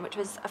location, which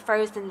was a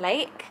frozen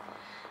lake,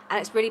 and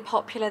it's really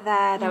popular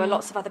there. There were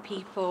lots of other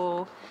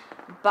people,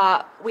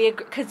 but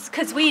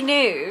because we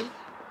knew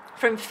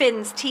from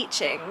Finn's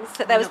teachings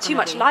that there was too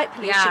much light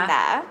pollution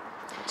there.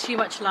 Too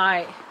much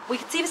light. We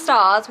could see the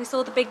stars. We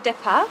saw the Big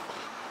Dipper.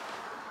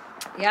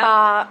 Yeah.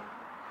 But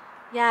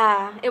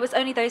yeah, it was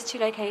only those 2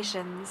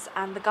 locations,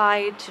 and the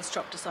guide Just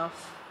dropped us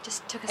off.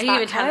 just took us He back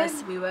didn't even tell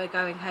us home. we were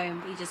going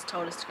home. He just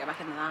told us to go back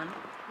in the van.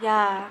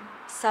 Yeah,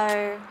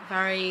 so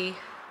Very...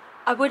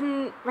 I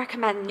wouldn't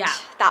recommend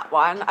that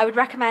one. I would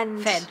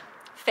recommend Finn.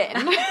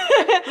 Finn.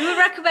 We would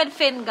recommend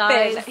Finn,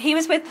 guys. Finn. He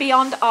was with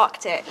Beyond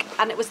Arctic,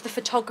 and it was the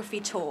photography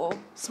tour,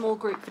 small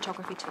group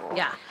photography tour.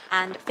 Yeah.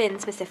 And Finn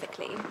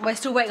specifically. We're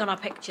still waiting on our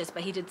pictures,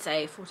 but he did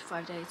say 4 to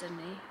 5 days, didn't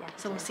he? Yeah,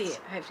 So we'll see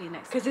it hopefully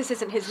next Because this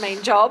isn't his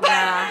main job.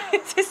 Yeah.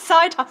 It's his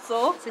side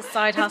hustle. It's his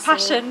side his hustle.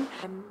 passion.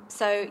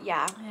 So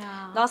yeah.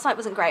 Yeah. Last night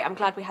wasn't great. I'm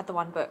glad we had the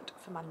one booked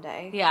for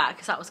Monday. Yeah,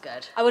 because that was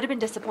good. I would have been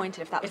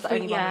disappointed if that was If the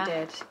we- only one yeah. we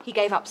did. He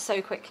gave up so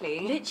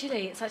quickly.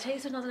 Literally, it's like, take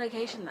us to another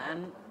location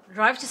then.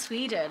 Drive to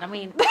Sweden. I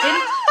mean,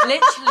 Finn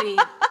literally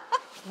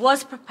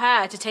was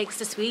prepared to take us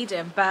to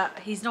Sweden, but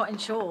he's not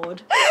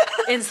insured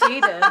in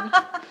Sweden.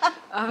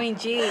 I mean,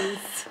 jeez.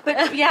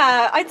 But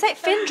yeah, I'd say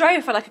Finn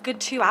drove for like a good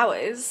 2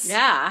 hours.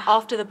 Yeah.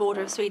 After the border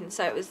of Sweden,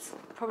 so it was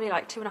probably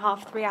like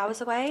 2.5, 3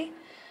 hours away.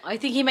 I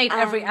think he made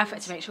every And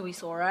effort to make sure we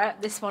saw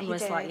it. This one he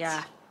was like, did.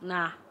 yeah,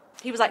 nah.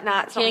 He was like,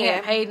 nah, it's not Can't here.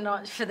 get paid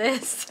not for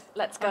this.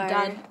 Let's go. I'm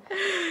done.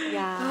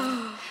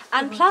 Yeah.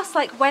 And plus,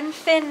 like, when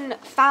Finn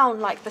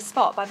found like the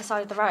spot by the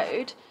side of the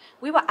road,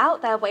 we were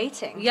out there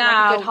waiting for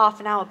like a good half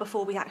an hour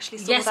before we actually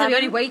saw Yes, them. so we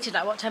only waited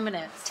like, what, 10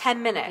 minutes?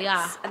 10 minutes.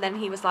 Yeah. And then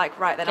he was like,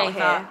 right, they're not Gave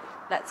here. up.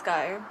 Let's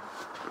go.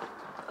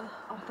 Oh,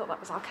 I thought that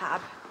was our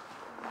cab.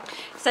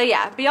 So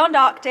yeah, Beyond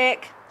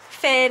Arctic,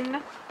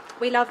 Finn,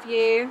 we love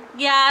you.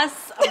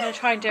 Yes, I'm going to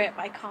try and do it,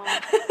 but I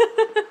can't.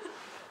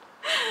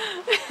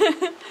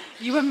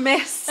 You were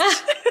missed.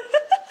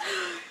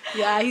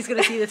 Yeah, he's going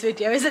to see this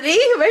video, isn't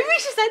he? Maybe we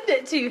should send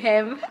it to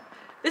him.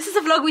 This is a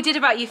vlog we did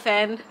about you,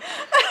 Finn.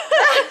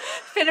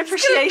 Finn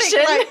appreciation.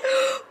 Think, like,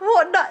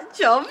 what nut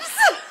jobs?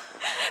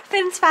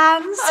 Finn's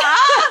fans.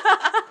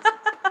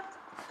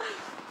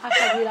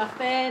 Hashtag we love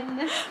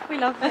Finn. We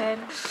love Finn.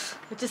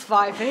 We're just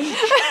vibing.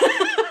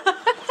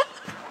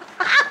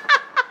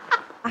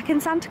 Back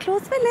in Santa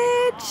Claus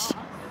Village.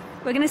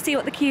 We're going to see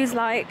what the queue's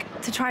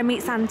like to try and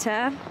meet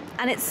Santa.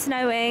 And it's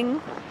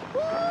snowing.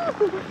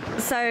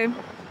 So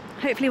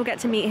hopefully we'll get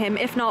to meet him.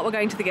 If not, we're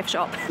going to the gift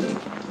shop.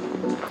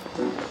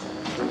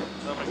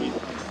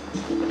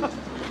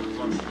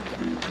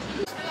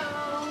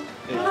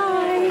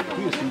 Hi.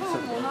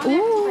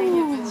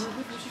 Ooh.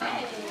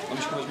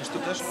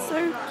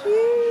 So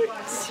cute.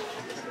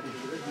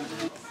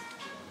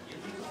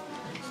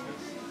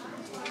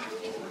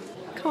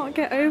 Can't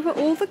get over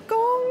all the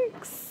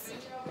gonks.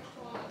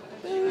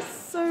 They're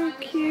so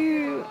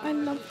cute. I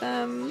love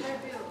them.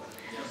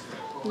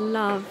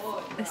 Love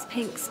this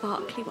pink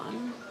sparkly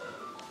one.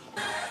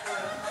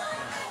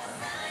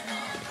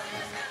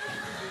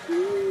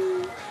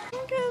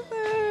 Look at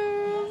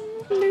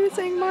them.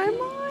 Losing my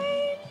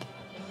mind.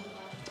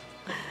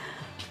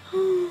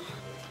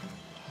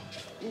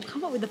 We'll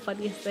come up with the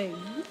funniest thing.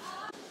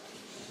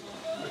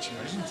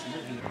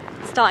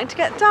 Starting to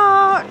get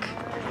dark.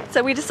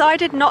 So we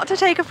decided not to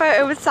take a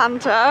photo with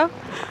Santa.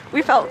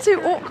 We felt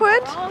too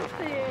awkward.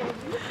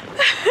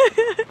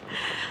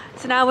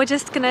 So now we're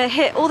just gonna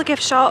hit all the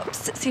gift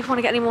shops, see if we want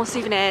to get any more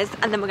souvenirs,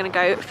 and then we're gonna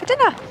go for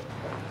dinner.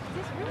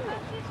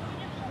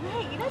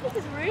 You know this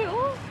is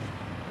real.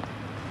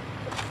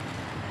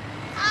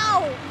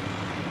 Ow!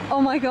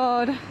 Oh my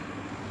god.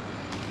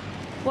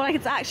 Well, like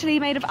it's actually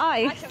made of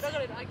ice. I'm not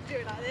gonna do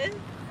it like this.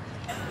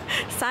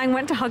 Sang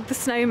went to hug the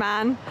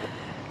snowman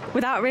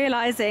without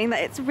realising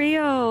that it's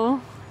real.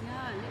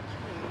 Yeah,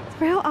 literally.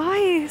 It's real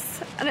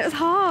ice, and it was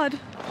hard.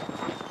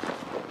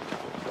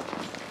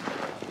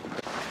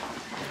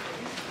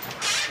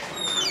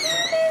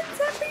 It's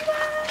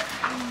everywhere.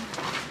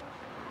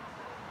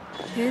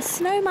 Here's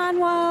Snowman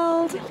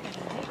World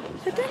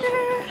for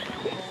dinner.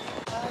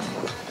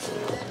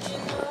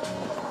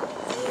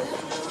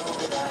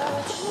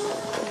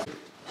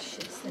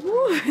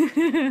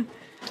 Ooh.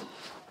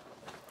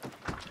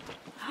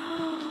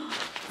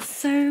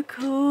 So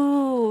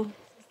cool.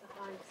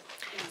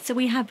 So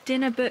we have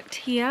dinner booked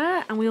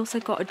here, and we also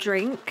got a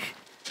drink.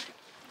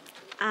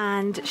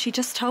 And she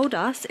just told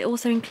us it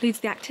also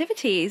includes the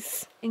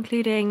activities,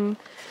 including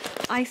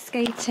ice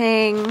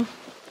skating,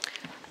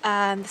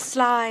 the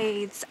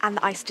slides and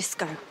the ice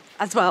disco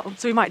as well.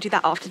 So we might do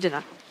that after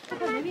dinner.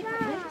 The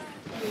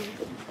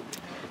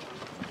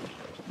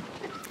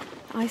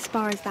ice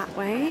bar is that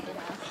way.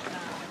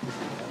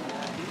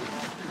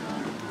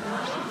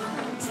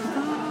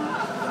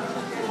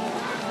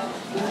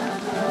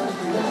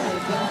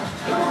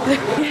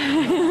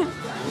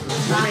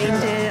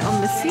 Reindeer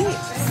on the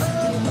seats.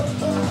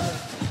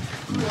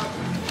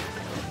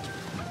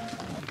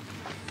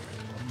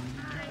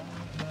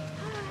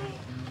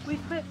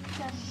 We've put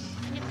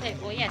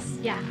table, yes.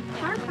 Yeah.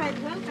 Perfect,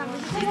 welcome.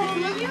 Is it for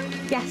you?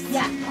 Yes.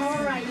 Yeah.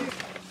 All right.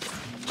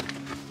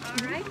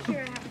 All right,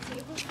 here I have a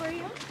table for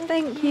you.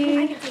 Thank I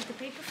you. can take the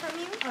paper from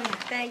you. Oh, yeah.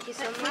 Thank you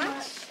so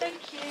much.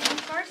 Thank you.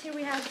 Of course, here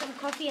we have some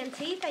coffee and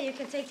tea that you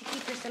can take to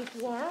keep yourself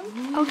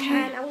warm. Okay.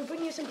 And I will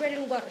bring you some bread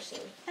and butter soon.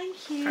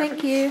 Thank you.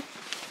 Thank you.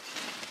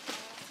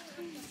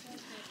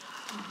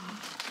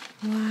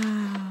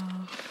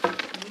 Wow.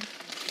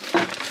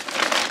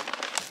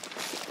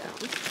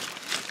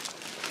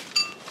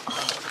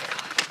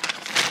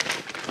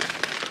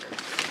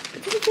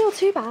 It doesn't feel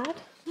too bad.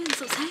 Yeah,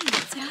 that's what I'm saying.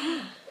 It's okay. I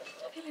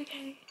feel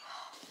okay.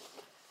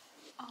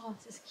 Oh,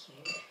 this is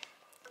cute.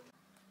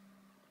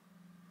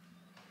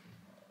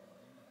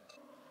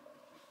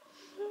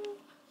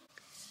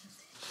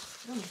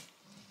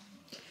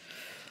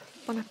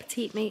 Bon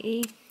appetit,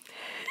 matey.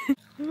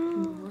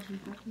 Yeah,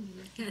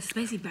 it's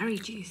basically berry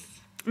juice.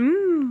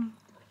 Mmm.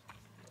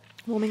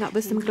 Warming up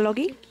with some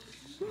gloggy.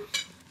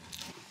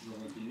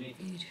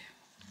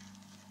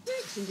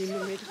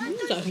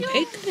 It's like a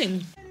cake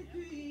thing.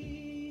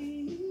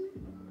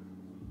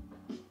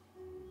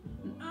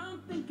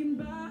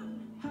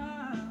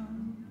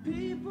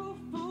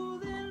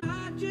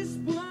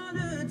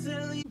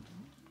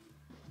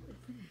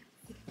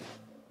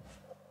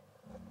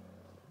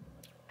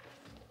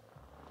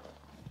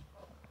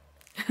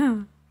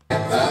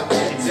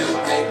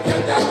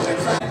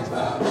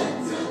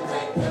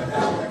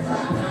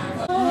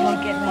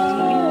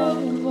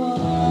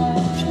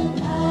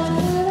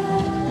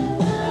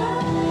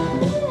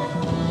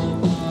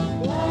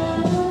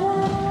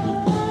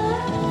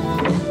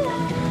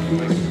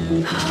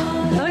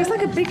 That looks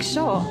like a big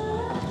shot.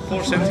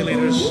 4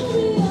 centiliters.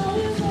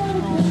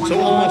 So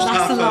almost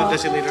half a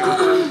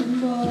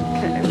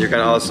deciliter. You can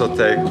also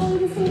take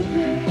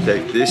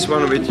this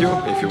one with you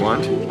if you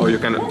want, or you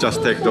can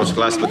just take those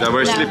glasses, but they're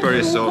very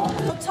slippery, so.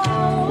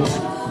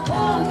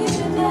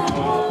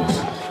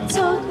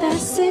 Talk that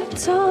sick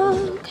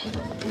talk.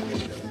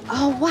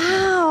 Oh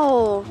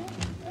wow.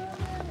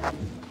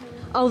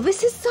 Oh,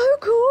 this is so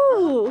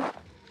cool.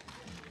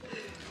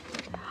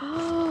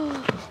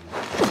 Oh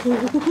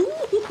my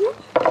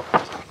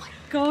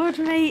god,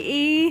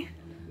 matey.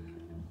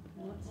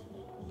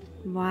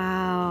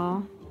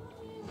 Wow.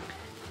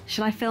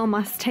 Should I film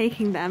us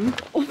taking them?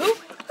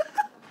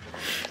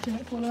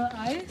 Don't fall on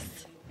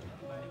ice.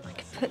 I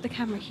could put the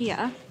camera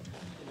here.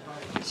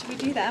 Should we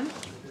do them?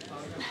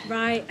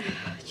 Right. Do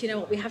you know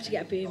what? We have to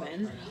get a boom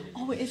in.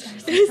 Oh, it is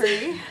very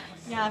slippery.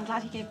 Yeah, I'm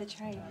glad you gave the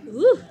tray.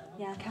 Ooh.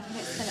 Yeah, careful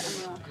don't spill it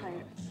on your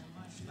coat.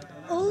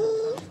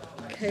 Oh.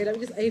 Okay, let me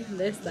just open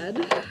this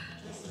then.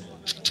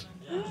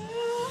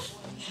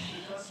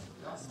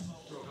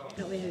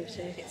 Not we move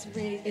to. It's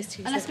really. It's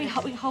too Unless we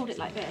slippery. hold it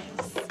like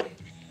this.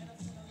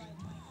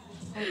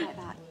 Hold it like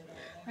that.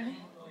 Ready?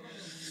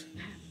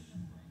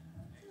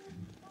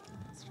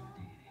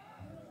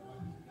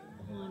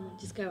 One.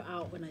 Just go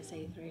out when I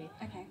say 3.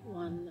 Okay.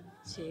 1,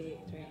 2,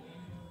 3.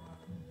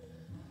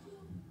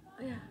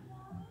 Oh yeah.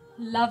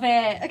 Love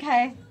it.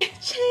 Okay.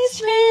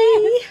 Cheers,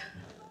 me.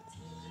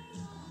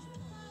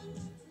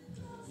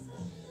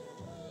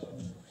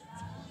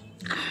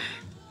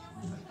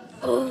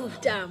 Oh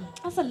damn.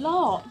 That's a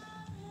lot.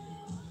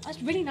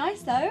 That's really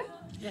nice though.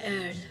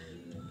 Yeah.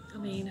 I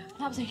mean,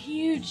 That was a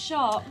huge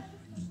shot.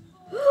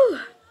 whew,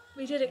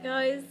 we did it,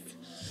 guys.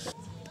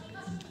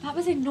 That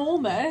was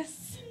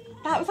enormous.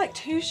 That was like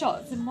 2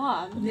 shots in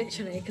one.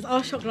 Literally, because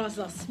our shot glasses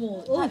are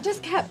small. Oh, That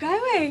just kept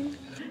going.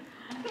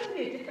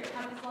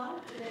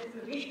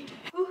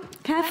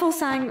 Careful,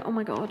 Sang. Oh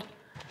my god.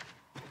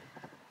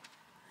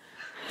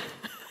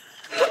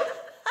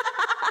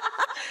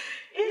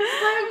 it's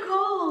so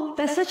cold.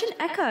 There's such an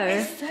echo.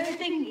 It's so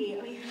thingy.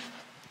 I mean,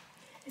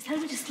 it's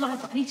telling me to slide,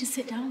 but I need to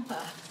sit down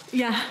first.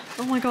 Yeah.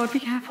 Oh my god, be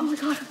careful. Oh my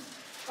god.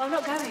 Well, I'm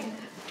not going.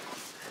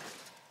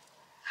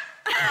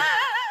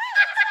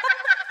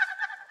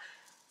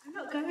 I'm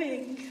not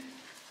going.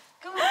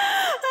 Come on.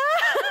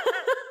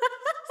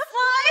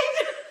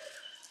 Slide.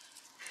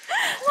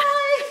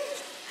 Slide.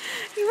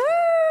 Woo!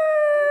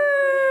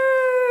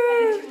 I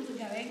wasn't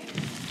going.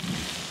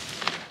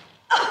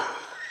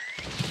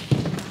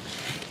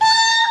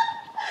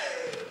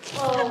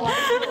 Oh my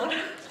god.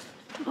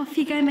 Off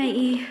you go,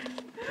 matey.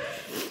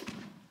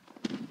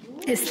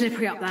 It's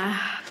slippery up there.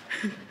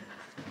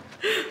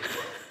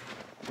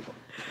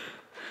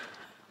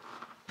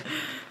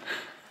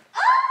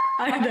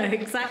 I know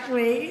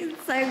exactly.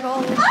 It's so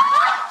cold.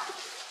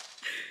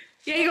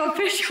 Yeah, you gotta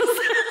push yourself.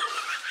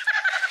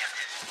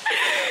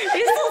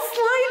 It's not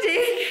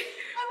sliding.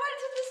 I went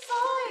to the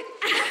side.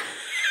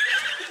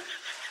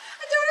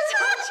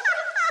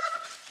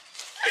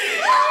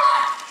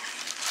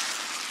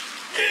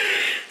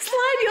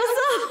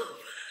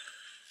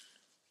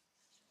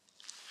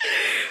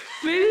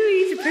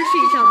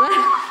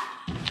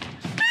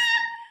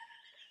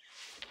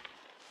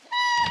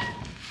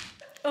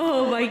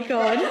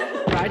 god.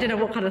 Right, I don't know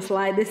what kind of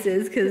slide this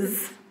is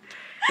because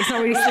it's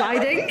not really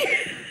sliding.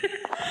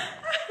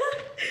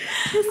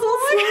 It's not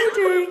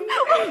sliding.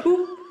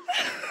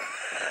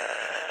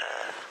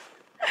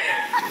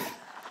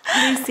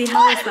 Lucy,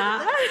 how is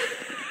that?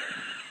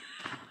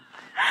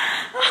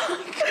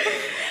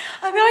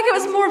 I feel like it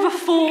was more of a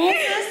fall than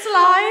a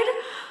slide.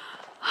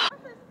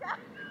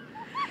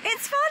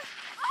 It's fun.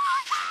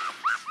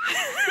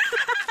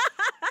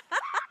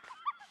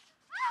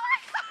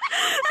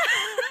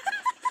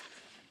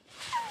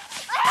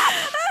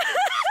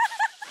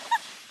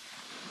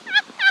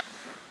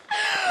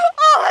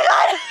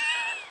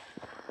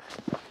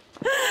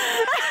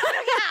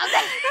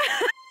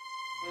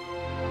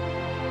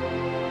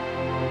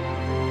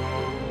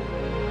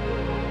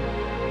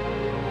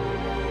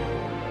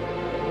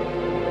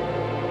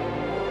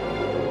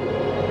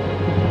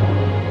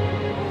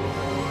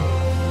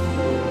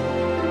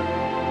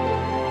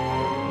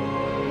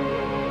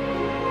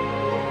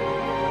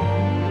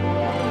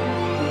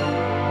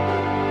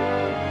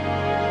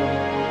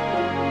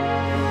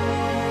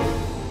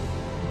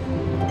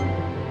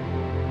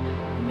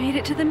 Made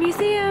it to the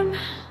museum.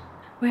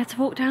 We had to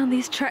walk down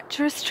these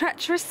treacherous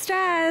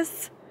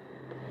stairs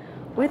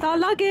with our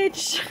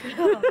luggage.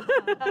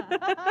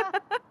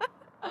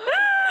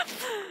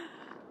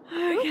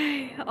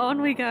 Okay,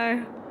 on we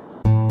go.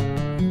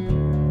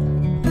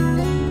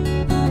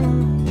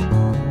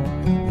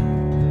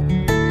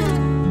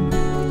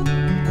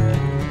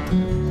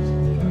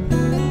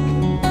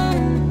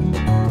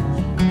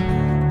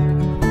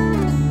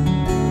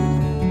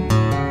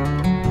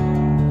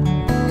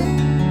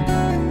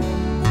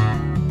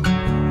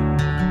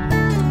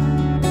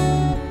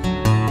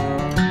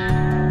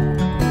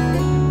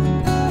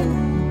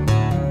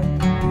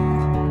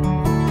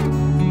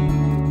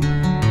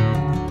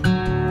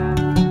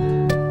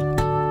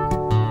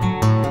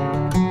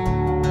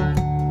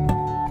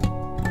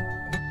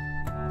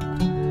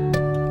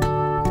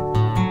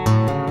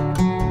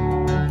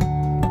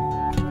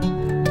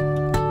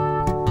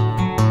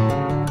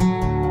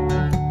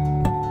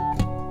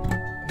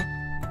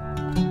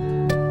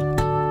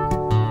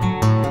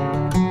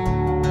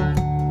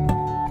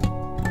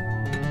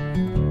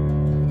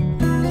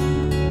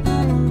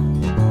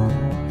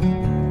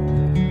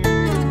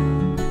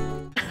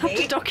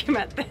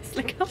 Document this,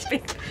 look how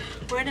big.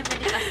 We're in a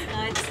minibus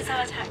now, this is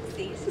our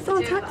taxi. This is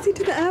our taxi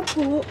to the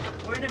airport.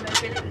 We're in a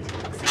mobility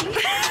taxi.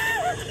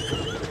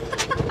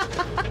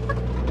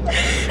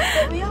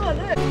 There we are,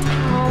 look.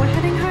 Oh, we're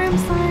heading home,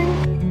 so